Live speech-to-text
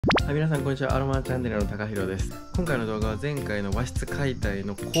はい、皆さんこんにちは。アロマンchのたかひろです。今回の動画は前回の和室解体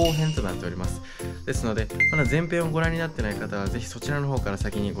の後編となっております。ですので、まだ前編をご覧になってない方はぜひそちらの方から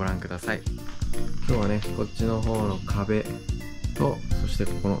先にご覧ください。今日はね、こっちの方の壁と、そして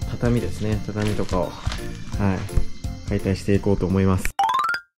ここの畳ですね。畳とかを、解体していこうと思います。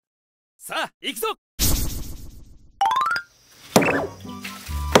さあ、行くぞ。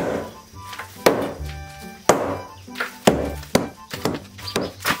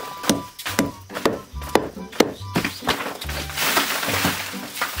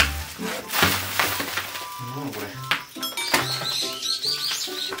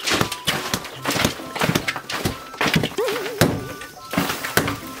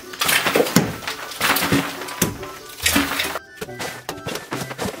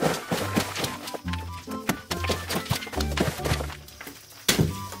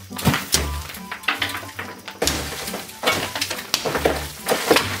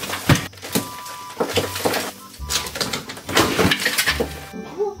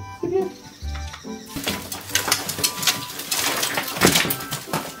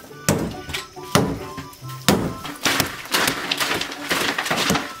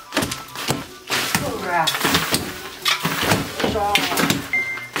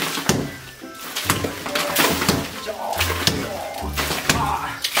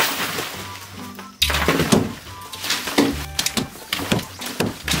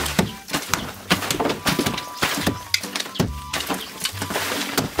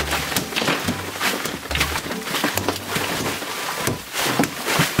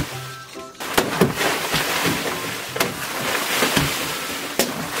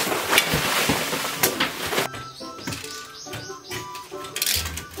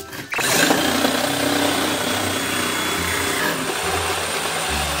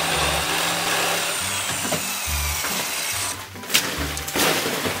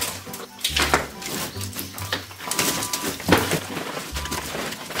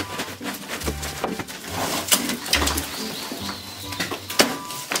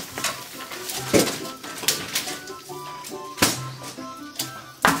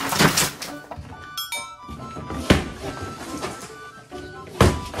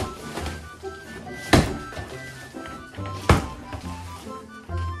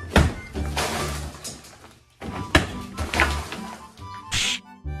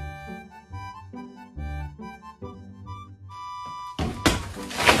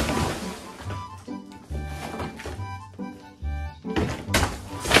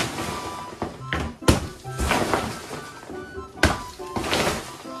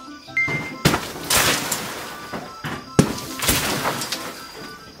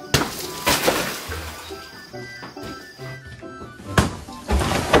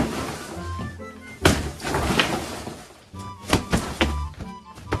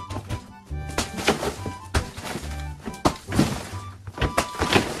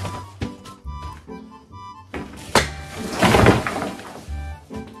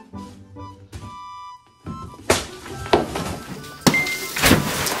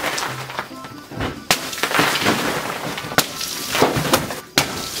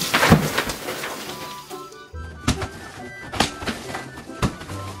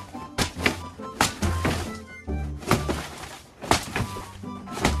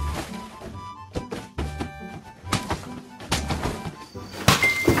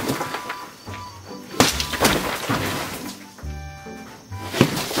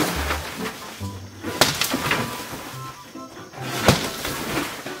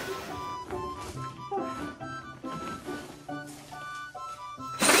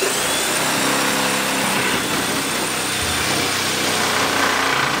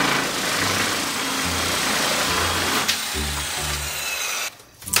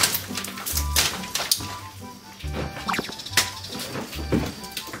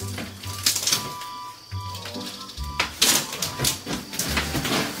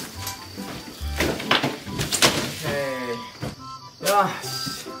よ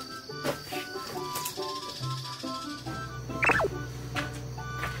し。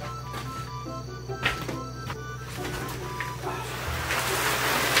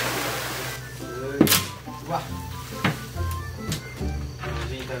うわ、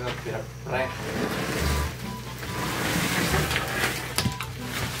地板がペラペラ。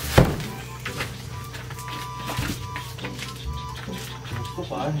こ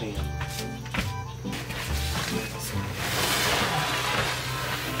こあるねんや。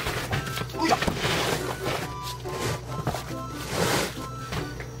うやっ。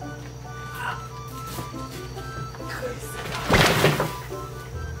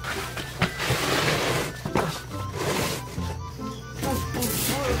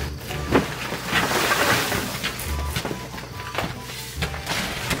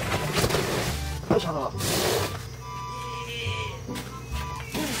しょ。よ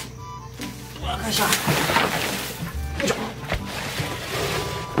いしょ。よいしょ。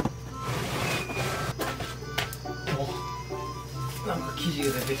お、なんか生地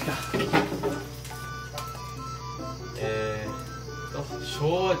が出てきた。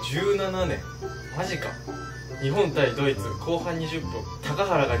昭和17年、マジか。日本対ドイツ後半20分、高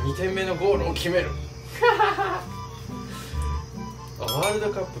原が2点目のゴールを決める。ワール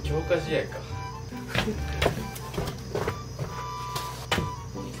ドカップ強化試合か。よ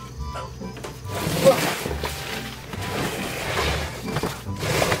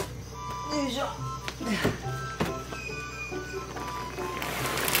いしょ。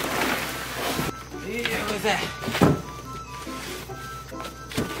いいよ、これせ。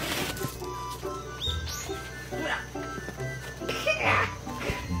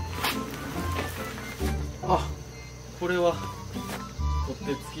あ、これは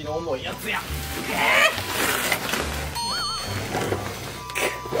取っ手付きの重いやつや。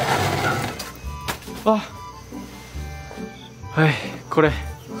あ、はい、これ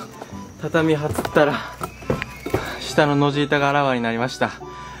畳はつったら下ののじ板があらわになりました。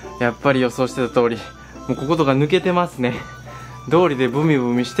やっぱり予想してた通り、もうこことか抜けてますね。道理でブミ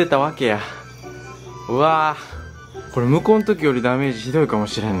ブミしてたわけや。うわー、これ向こうの時よりダメージひどいかも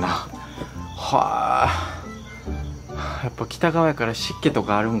しれんな。はあ、やっぱ北側やから湿気と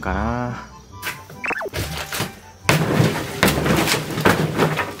かあるんかな。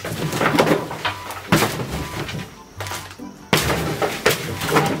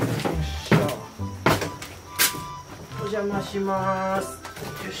お邪魔します。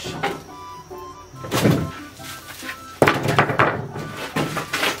よいしょ。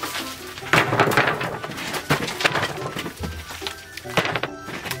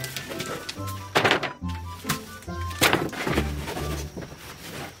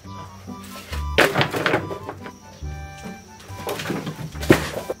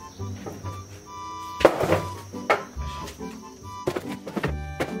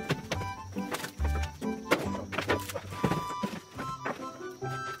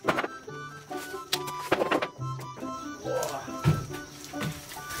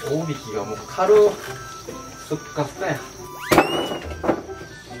大引きがもう軽い、ふっかふかや。よ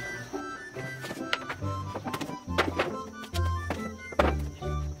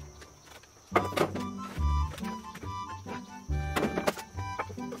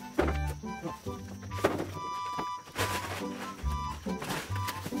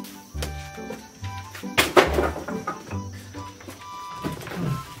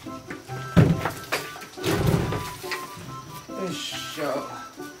いしょ。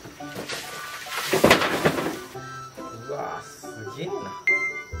うわー、すげえな。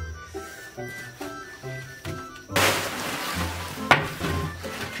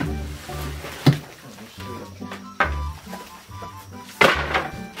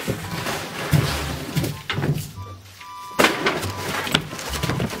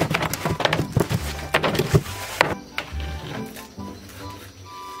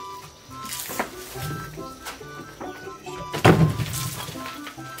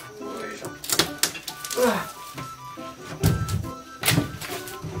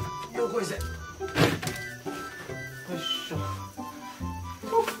よこいせ。よいしょ。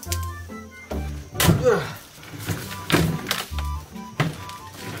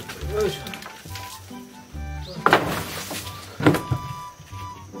よいしょ。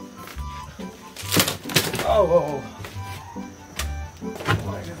あおお。じ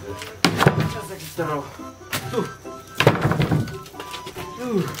ゃあ先ったろ。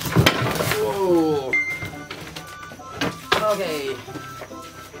おお。オッケー。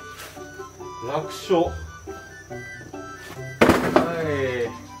楽勝。はい。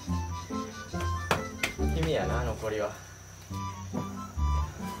君やな、残りは。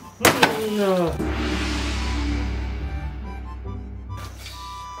ス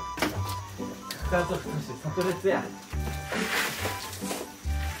タートとして炸裂や。わ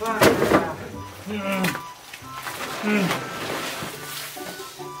あ。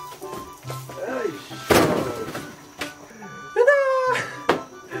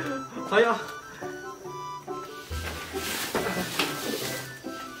早っ。よい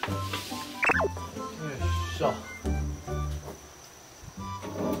しょ。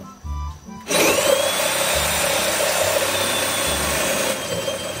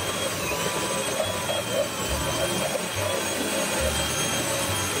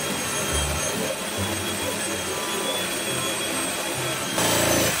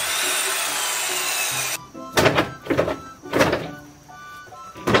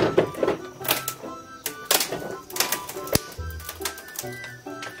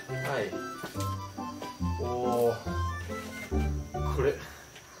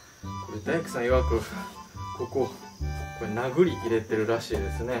大工さん曰くこれ殴り入れてるらしい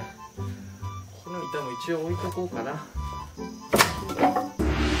ですね。この板も一応置いとこうかな。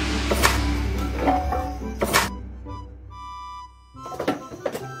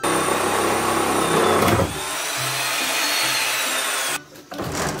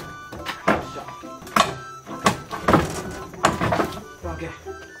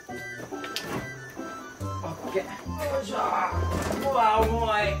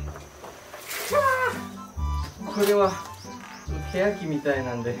これは欅みたい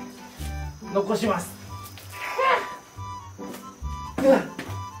なんで残します。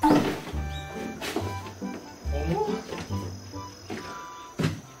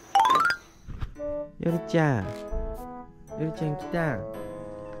よりちゃん来たん。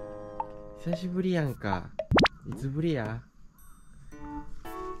久しぶりやんか。いつぶりや。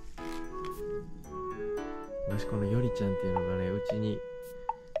私このよりちゃんっていうのがね、うちに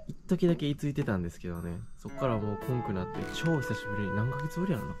一時だけ居ついてたんですけどね、そっからもうこんくなって超久しぶりに、何ヶ月ぶ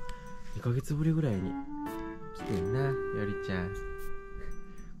りやろな、2ヶ月ぶりぐらいに来てんな、よりちゃん。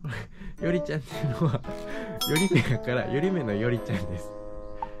よりちゃんっていうのはより目やから、より目のよりちゃんです。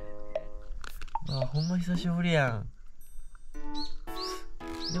あ、ほんま久しぶりやん。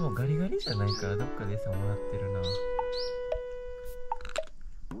でもガリガリじゃないからどっかで餌もらってるな。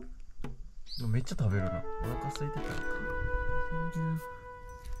でもめっちゃ食べるな。お腹空いてたのか。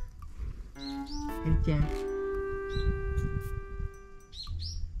ゆりちゃん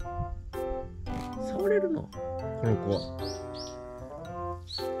触れるのこの子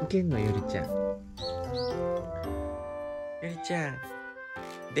いけんの。ゆりちゃん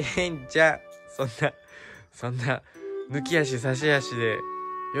でんちゃん、そんな抜き足差し足で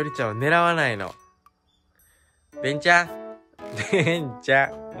よりちゃんは狙わないの。でんちゃん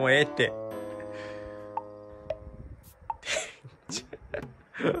もうええって。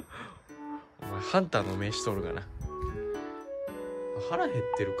お前ハンターの名刺取るかな。腹減っ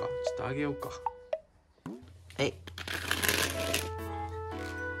てるか、ちょっとあげようか。はい、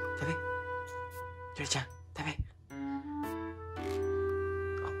食べ、よりちゃん食べ。あ、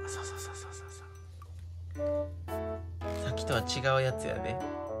そうさっきとは違うやつやで。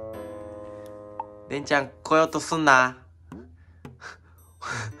でんちゃん来ようとすんな。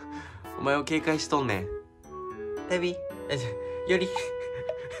お前を警戒しとんねん。より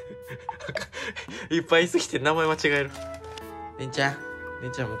いっぱいいすぎて名前間違える。でんちゃん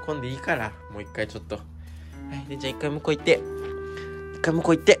もう混んでいいから、もう一回ちょっと。はい、でんちゃん一回向こう行って。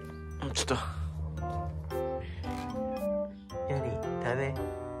ちょっと。より、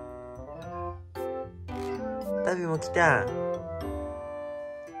食べも来たん。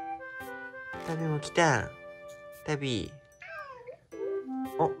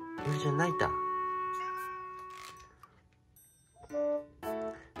お、よりちゃん泣いた。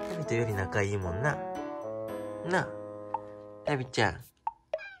タビとより仲いいもんな。タビちゃん。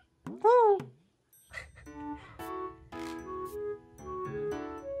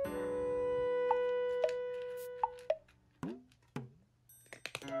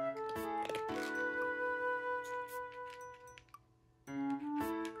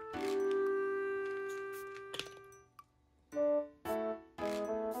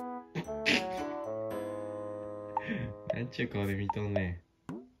なんちゅう顔で見とんねん。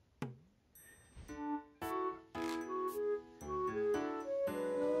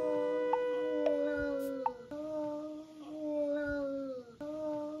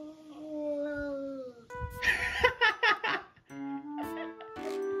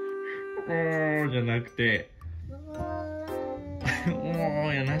じゃなくても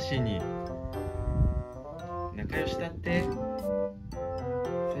うやなしに仲良しだって。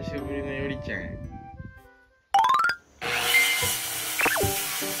久しぶりのよりちゃん。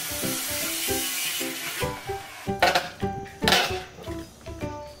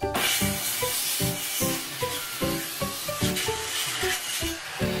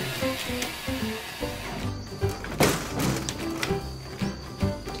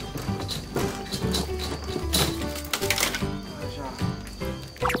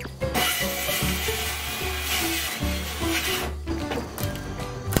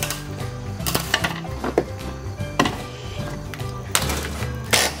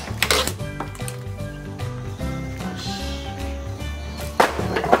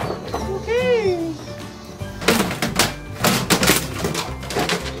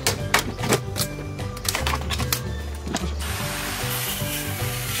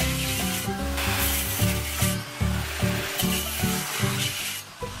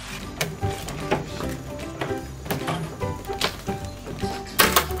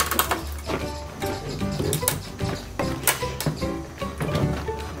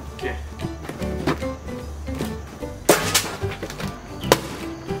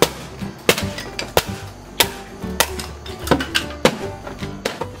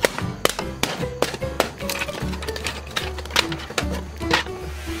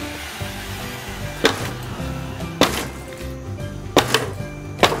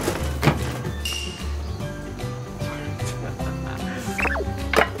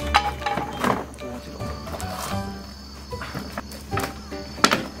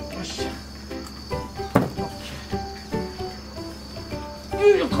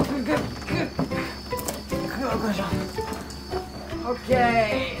よっしょ。オッケー。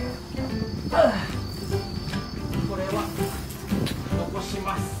これは残し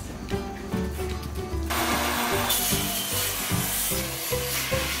ます。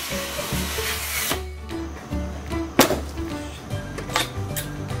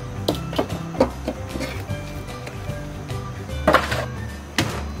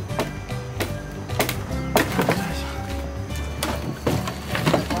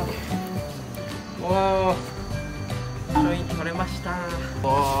おー、書院取れました。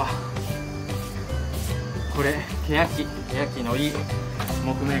おー、これケヤキのいい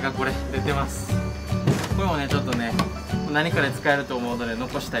木目がこれ出てます。これもねちょっとね何かで使えると思うので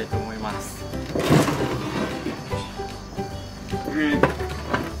残したいと思います。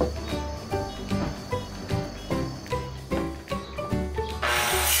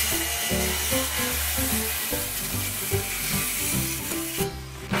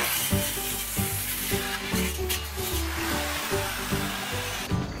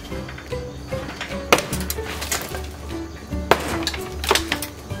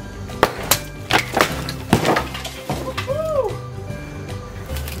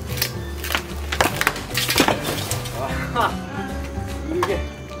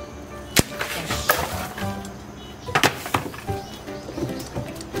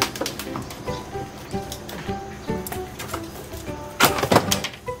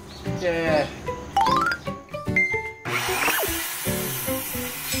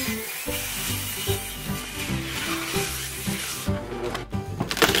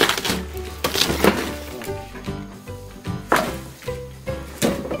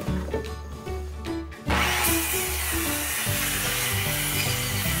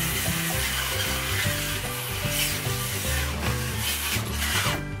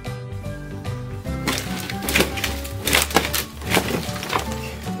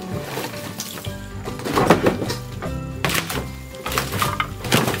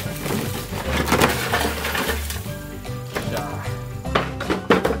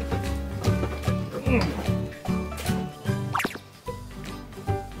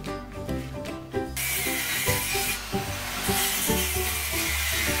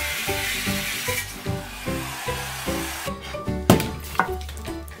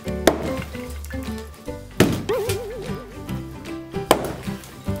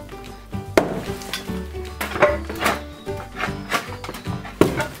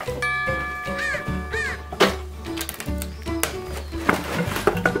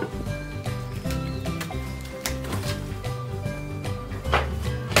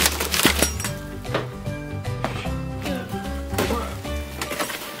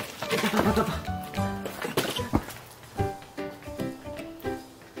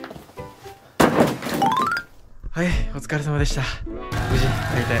はい、お疲れ様でした。無事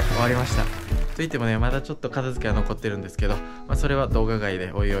解体終わりました。といってもね、まだちょっと片付けは残ってるんですけど、それは動画外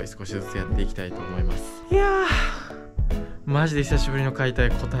でおいおい少しずつやっていきたいと思います。いやー、マジで久しぶりの解体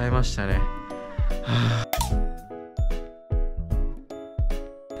答えましたね。は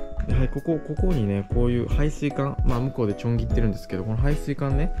あ、はい、ここにね、こういう排水管、向こうでちょん切ってるんですけど、この排水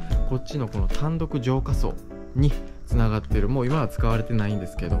管ね、こっちのこの単独浄化槽につながってる。もう今は使われてないんで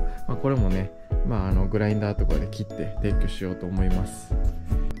すけど、これもね、グラインダーとかで切って撤去しようと思います。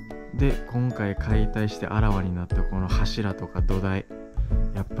で、今回解体してあらわになったこの柱とか土台、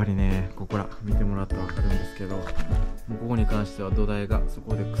やっぱりね、ここら見てもらったら分かるんですけど、ここに関しては土台がそ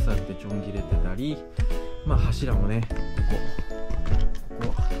こで腐ってちょん切れてたり、柱もね、こ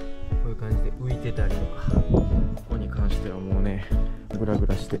ういう感じで浮いてたりとか、ここに関してはもうね、グラグ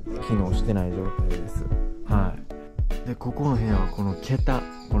ラして機能してない状態です。はい。で、ここの部屋はこの桁、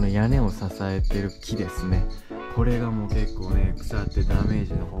この屋根を支えてる木ですね。これがもう結構ね、腐ってダメー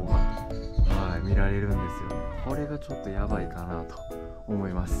ジの方が、見られるんですよね。これがちょっとやばいかなと思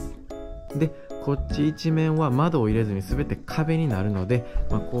います。で、こっち一面は窓を入れずに全て壁になるので、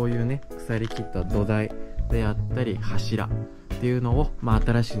こういうね、腐りきった土台であったり柱っていうのを、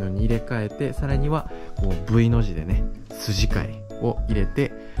新しいのに入れ替えて、さらにはこう V の字でね、筋交いを入れ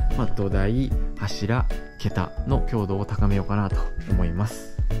て、土台、柱、桁の強度を高めようかなと思いま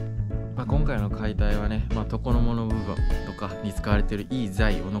す。今回の解体はね、床の間の部分とかに使われているいい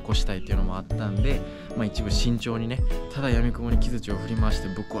材を残したいっていうのもあったんで、一部慎重にね、ただ闇雲に木槌を振り回して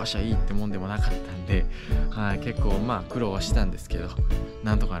ぶっ壊しゃいいってもんでもなかったんで、結構苦労はしたんですけど、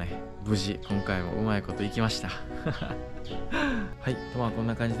なんとかね、無事今回もうまいこといきました。はい、とこん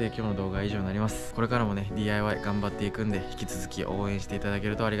な感じで今日の動画は以上になります。これからもね DIY 頑張っていくんで、引き続き応援していただけ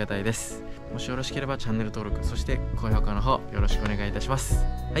るとありがたいです。もしよろしければチャンネル登録、そして高評価の方よろしくお願いいたします。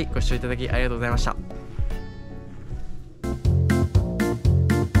はい、ご視聴いただきありがとうございました。